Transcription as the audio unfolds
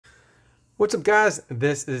What's up, guys?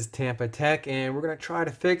 This is Tampatec, and we're going to try to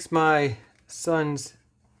fix my son's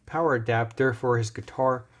power adapter for his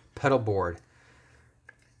guitar pedal board.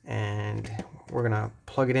 And we're going to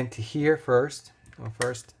plug it into here first. Well,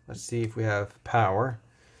 first, let's see if we have power.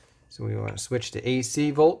 So we want to switch to AC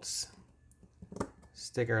volts.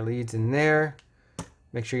 Stick our leads in there.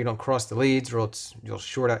 Make sure you don't cross the leads, or else you'll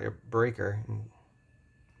short out your breaker and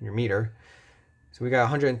your meter. So we got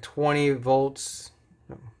 120 volts.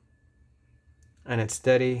 And it's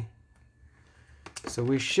steady, so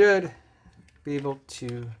we should be able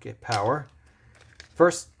to get power.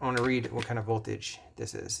 First, I want to read what kind of voltage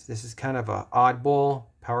this is. This is kind of an oddball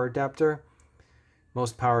power adapter.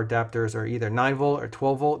 Most power adapters are either 9 volt or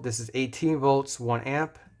 12 volt. This is 18 volts, 1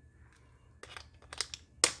 amp.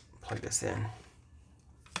 Plug this in.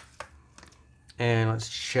 And let's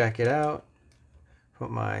check it out. Put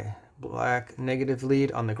my black negative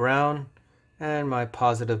lead on the ground and my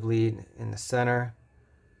positive lead in the center.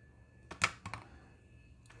 I'm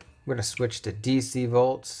going to switch to DC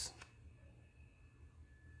volts.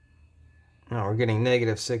 Now we're getting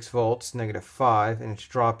 -6 volts, -5, and it's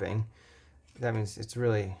dropping. That means it's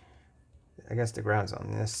really, I guess the ground's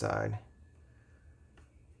on this side.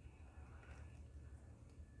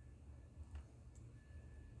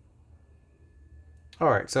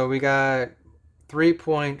 Alright, so we got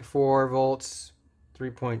 3.4 volts,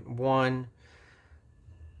 3.1.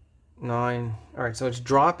 9. All right, so it's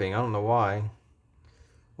dropping. I don't know why.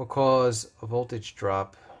 What cause a voltage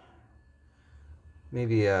drop?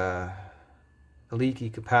 Maybe a leaky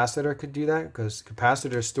capacitor could do that, because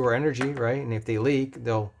capacitors store energy, right? And if they leak,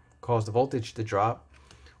 they'll cause the voltage to drop,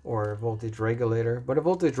 or a voltage regulator. But a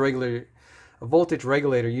voltage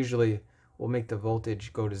regulator usually will make the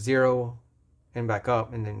voltage go to 0 and back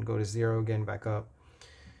up, and then go to 0 again, back up.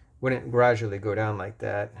 Wouldn't gradually go down like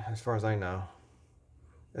that, as far as I know.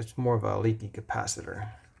 It's more of a leaky capacitor.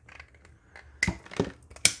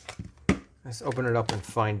 Let's open it up and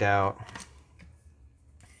find out.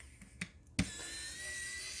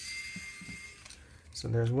 So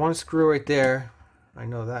there's one screw right there. I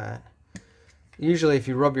know that. Usually if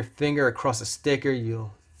you rub your finger across a sticker,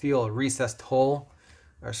 you'll feel a recessed hole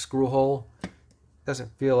or a screw hole. It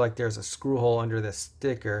doesn't feel like there's a screw hole under this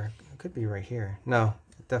sticker. It could be right here. No,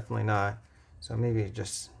 definitely not. So maybe it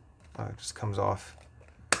just comes off.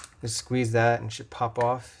 Just squeeze that and it should pop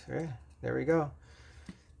off. There we go.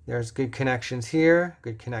 There's good connections here,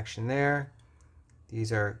 good connection there.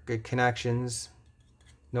 These are good connections.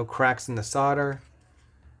 No cracks in the solder.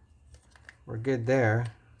 We're good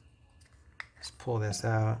there. Let's pull this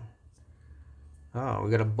out. Oh,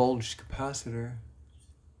 we got a bulged capacitor.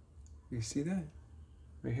 You see that?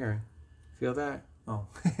 Right here. Feel that? Oh,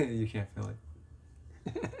 you can't feel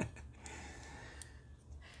it.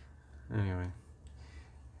 Anyway.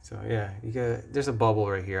 So yeah, there's a bubble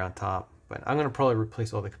right here on top, but I'm gonna probably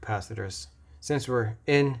replace all the capacitors. Since we're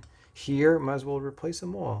in here, might as well replace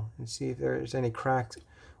them all and see if there's any cracks.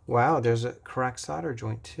 Wow, there's a cracked solder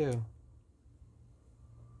joint too.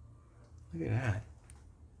 Look at that.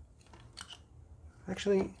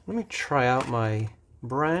 Actually, let me try out my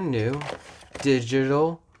brand new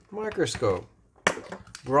digital microscope,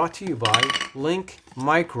 brought to you by Link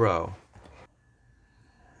Micro.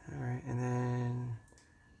 All right, and then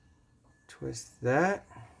twist that.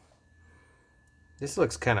 This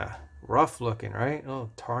looks kind of rough looking, right? Oh,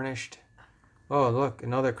 tarnished. Oh, look,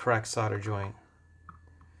 another cracked solder joint.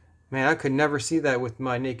 Man, I could never see that with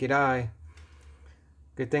my naked eye.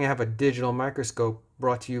 Good thing I have a digital microscope,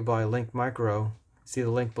 brought to you by Link Micro. See the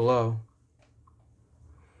link below.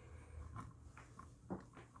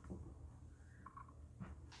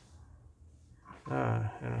 I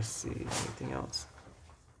don't see anything else.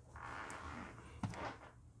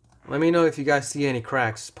 Let me know if you guys see any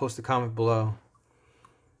cracks. Post a comment below.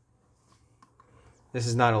 This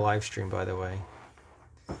is not a live stream, by the way.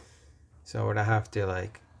 So I'm gonna have to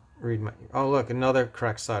like read my... Oh, look, another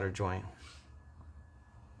cracked solder joint.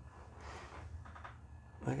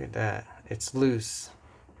 Look at that. It's loose.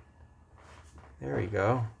 There we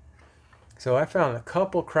go. So I found a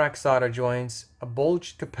couple cracked solder joints, a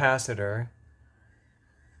bulged capacitor.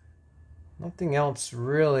 Nothing else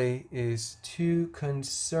really is too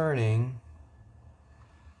concerning.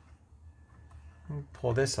 Let me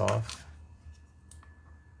pull this off.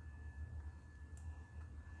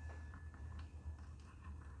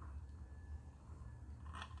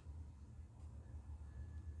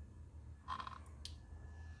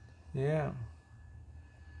 Yeah.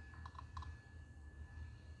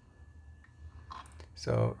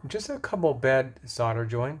 So just a couple bad solder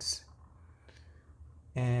joints.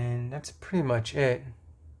 And that's pretty much it.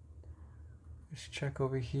 Let's check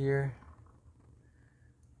over here.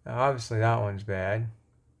 Now, obviously that one's bad.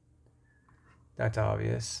 That's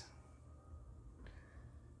obvious.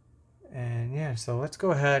 And yeah, so let's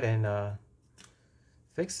go ahead and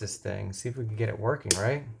fix this thing. See if we can get it working,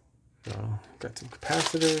 right? So, got some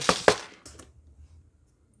capacitors.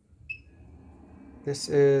 This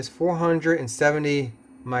is 470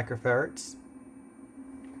 microfarads.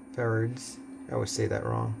 Farads. I always say that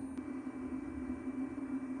wrong.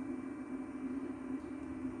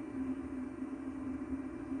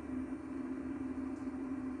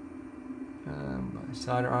 My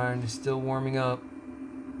solder iron is still warming up.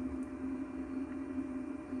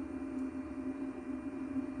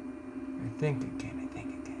 I think it can.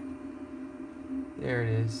 There it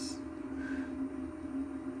is.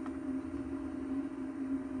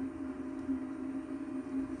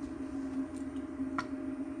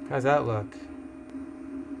 How's that look?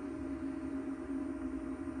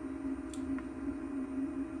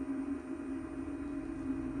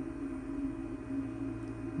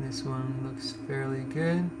 This one looks fairly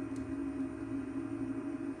good.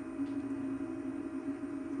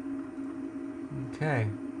 Okay.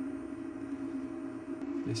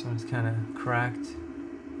 This one's kind of cracked.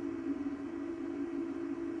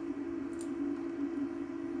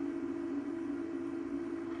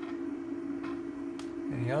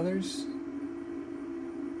 Any others?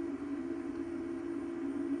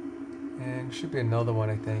 And should be another one,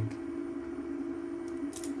 I think.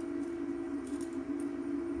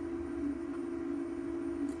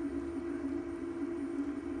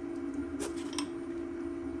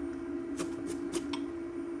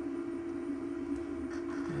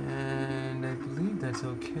 That's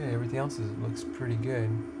okay. Everything else looks pretty good.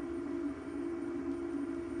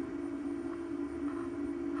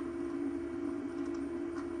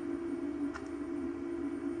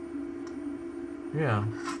 Yeah.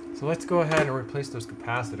 So let's go ahead and replace those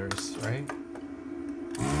capacitors, right?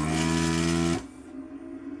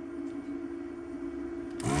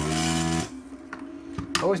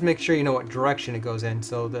 Always make sure you know what direction it goes in.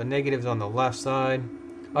 So the negative's on the left side.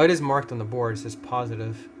 Oh, it is marked on the board. It says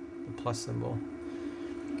positive, the plus symbol.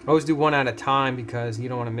 Always do one at a time because you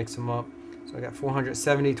don't want to mix them up. So I got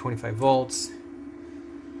 470, 25 volts.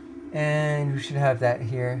 And we should have that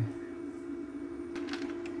here.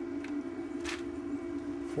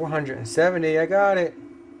 470, I got it.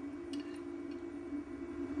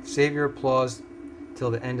 Save your applause till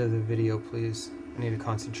the end of the video, please. I need to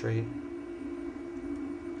concentrate.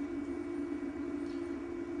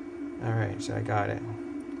 Alright, so I got it.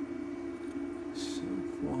 So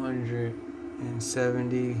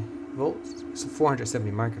 470 volts. So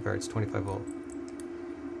 470 microfarads, 25 volt.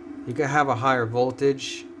 You could have a higher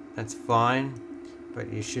voltage, that's fine,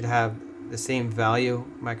 but you should have the same value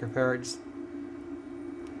microfarads.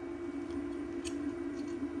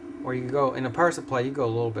 Or you can go, in a power supply, you go a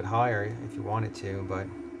little bit higher if you wanted to, but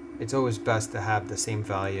it's always best to have the same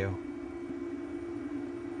value.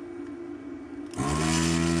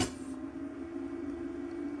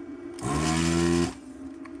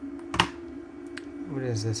 What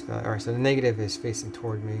is this value? Alright, so the negative is facing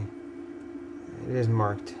toward me. It is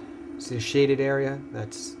marked. See the shaded area?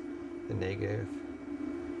 That's the negative.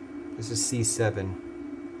 This is C7.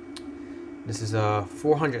 This is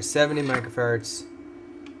 470 microfarads,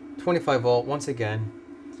 25 volt. Once again,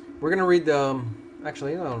 we're gonna read the.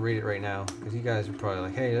 Actually, I don't read it right now because you guys are probably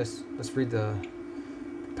like, "Hey, let's read the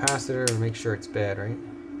capacitor and make sure it's bad, right?"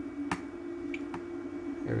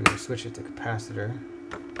 Here we're gonna switch it to capacitor.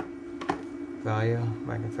 Value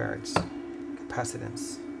microfarads,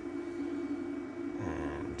 capacitance,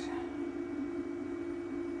 and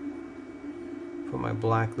put my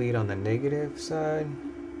black lead on the negative side.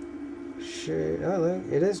 Shit, oh look,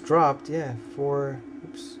 it is dropped. Yeah,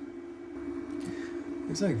 oops.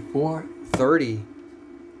 It's like 430.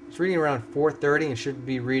 It's reading around 430 and should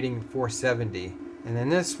be reading 470. And then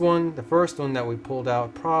this one, the first one that we pulled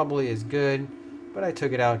out, probably is good, but I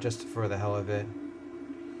took it out just for the hell of it.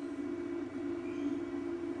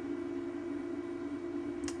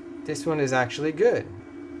 This one is actually good.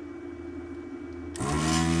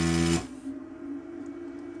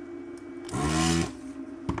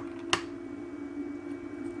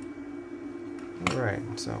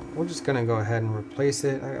 Alright, so we're just gonna go ahead and replace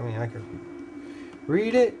it. I mean, I could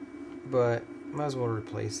read it, but might as well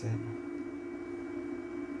replace it.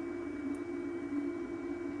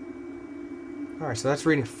 Alright, so that's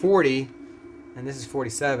reading 40, and this is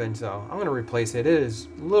 47, so I'm gonna replace it. It is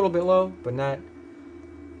a little bit low, but not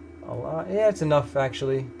a lot. Yeah, it's enough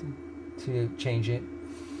actually to change it.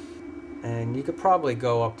 And you could probably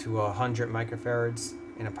go up to 100 microfarads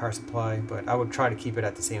in a power supply, but I would try to keep it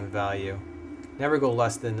at the same value. Never go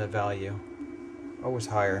less than the value. always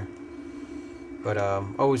higher. But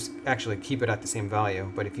always actually keep it at the same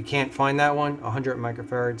value. But if you can't find that one, 100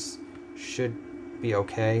 microfarads should be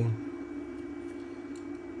okay.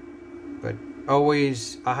 But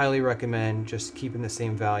always, I highly recommend just keeping the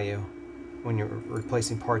same value when you're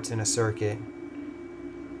replacing parts in a circuit.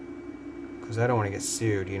 Because I don't want to get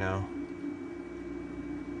sued, you know.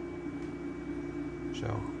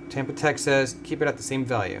 So, Tampatec says keep it at the same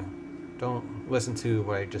value. Don't listen to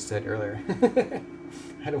what I just said earlier.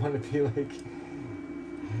 I don't want to be like,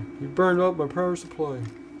 you burned up my power supply.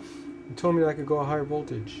 You told me that I could go a higher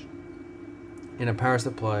voltage. In a power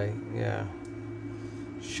supply, yeah.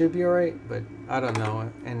 Should be alright, but I don't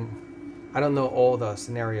know. And I don't know all the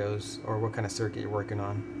scenarios or what kind of circuit you're working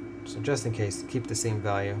on. So just in case, keep the same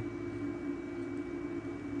value.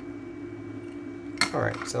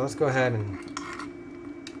 Alright, so let's go ahead and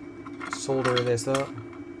solder this up.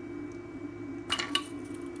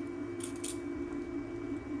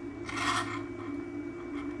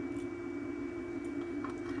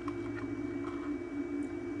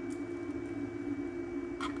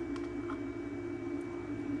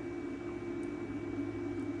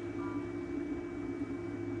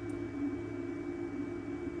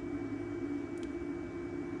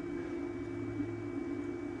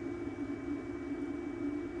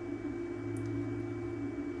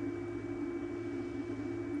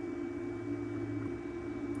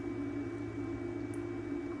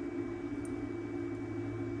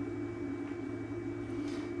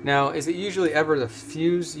 Now, is it usually ever the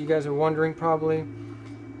fuse, you guys are wondering probably?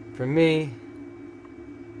 For me,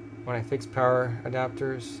 when I fix power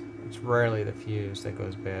adapters, it's rarely the fuse that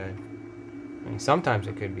goes bad. I mean, sometimes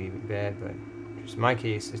it could be bad, but just in my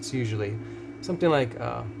case, it's usually something like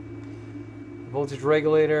voltage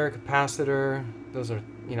regulator, capacitor, those are,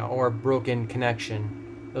 you know, or a broken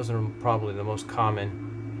connection. Those are probably the most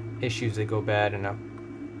common issues that go bad in a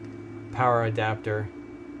power adapter.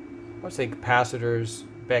 I would say capacitors,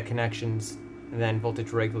 bad connections, and then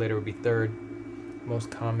voltage regulator would be third most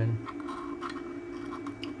common.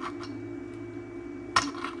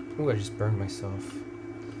 Ooh, I just burned myself.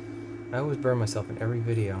 I always burn myself in every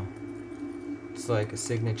video. It's like a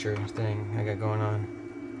signature thing I got going on.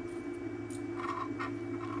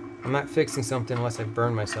 I'm not fixing something unless I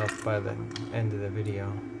burn myself by the end of the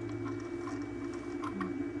video.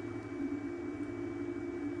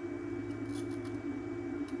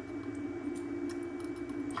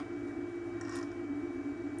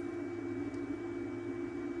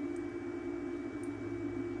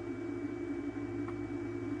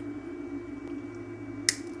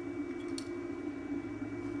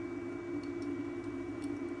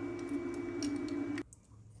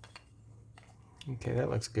 Okay, that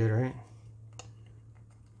looks good, right?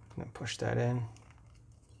 I'm gonna push that in.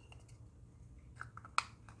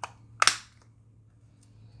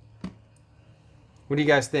 What do you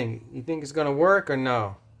guys think? You think it's gonna work or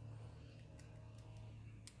no?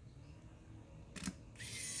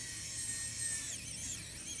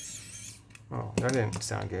 Oh, that didn't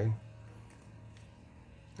sound good.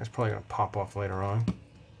 That's probably gonna pop off later on.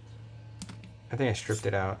 I think I stripped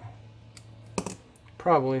it out.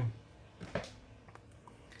 Probably.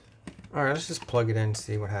 Alright, let's just plug it in and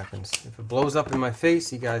see what happens. If it blows up in my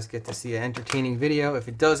face, you guys get to see an entertaining video. If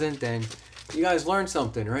it doesn't, then you guys learn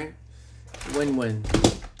something, right? Win-win.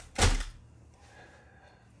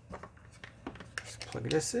 Let's plug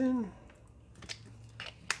this in.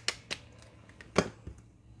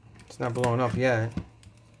 It's not blowing up yet.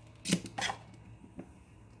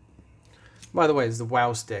 By the way, it's the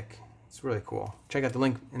WOW stick. It's really cool. Check out the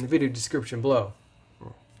link in the video description below.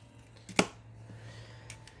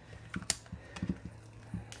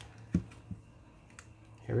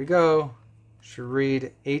 Here we go. Should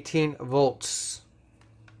read 18 volts.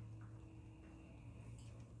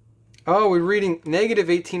 Oh, we're reading negative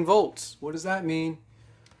 18 volts. What does that mean?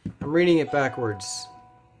 I'm reading it backwards.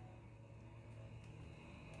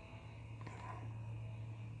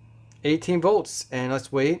 18 volts. And let's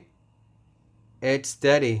wait. It's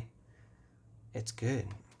steady. It's good.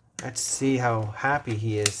 Let's see how happy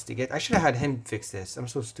he is to get. I should have had him fix this. I'm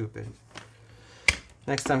so stupid.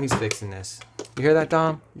 Next time he's fixing this. You hear that,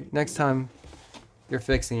 Dom? Next time you're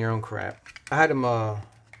fixing your own crap. I had him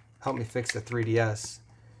help me fix the 3DS,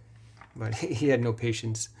 but he had no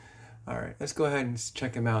patience. All right, let's go ahead and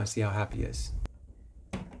check him out and see how happy he is.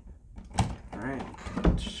 All right,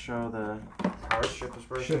 let's show the power strip is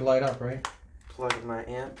working. Should light up, right? Plug in my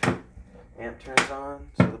amp. Amp turns on,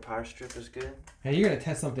 so the power strip is good. Hey, you're gonna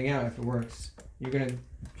test something out if it works. You're gonna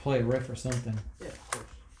play a riff or something. Yeah, of course.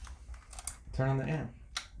 Turn on the amp.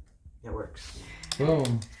 It works.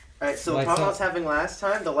 Boom. Alright, so the Lights problem I up. was having last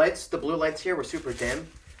time, the blue lights here were super dim.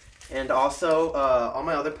 And also, all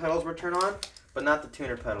my other pedals were turned on, but not the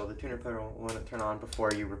tuner pedal. The tuner pedal wouldn't turn on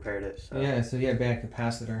before you repaired it. So. Yeah, so you had bad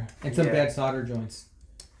capacitor. And some bad solder joints.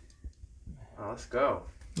 Oh, let's go.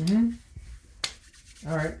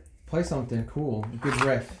 Alright, play something cool. A good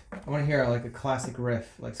riff. I want to hear like a classic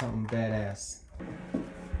riff, like something badass.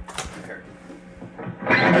 Here.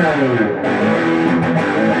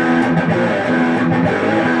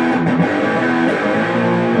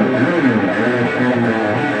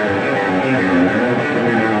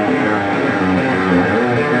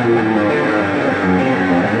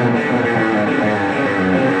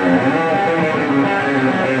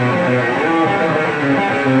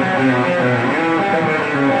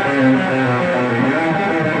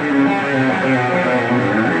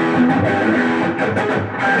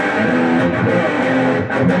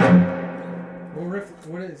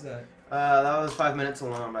 What is that? That was 5 Minutes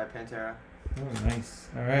Alone by Pantera. Oh, nice.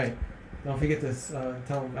 Alright. Don't forget to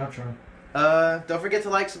tell them outro. Don't forget to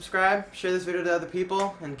like, subscribe, share this video to other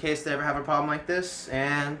people in case they ever have a problem like this,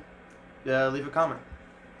 and leave a comment.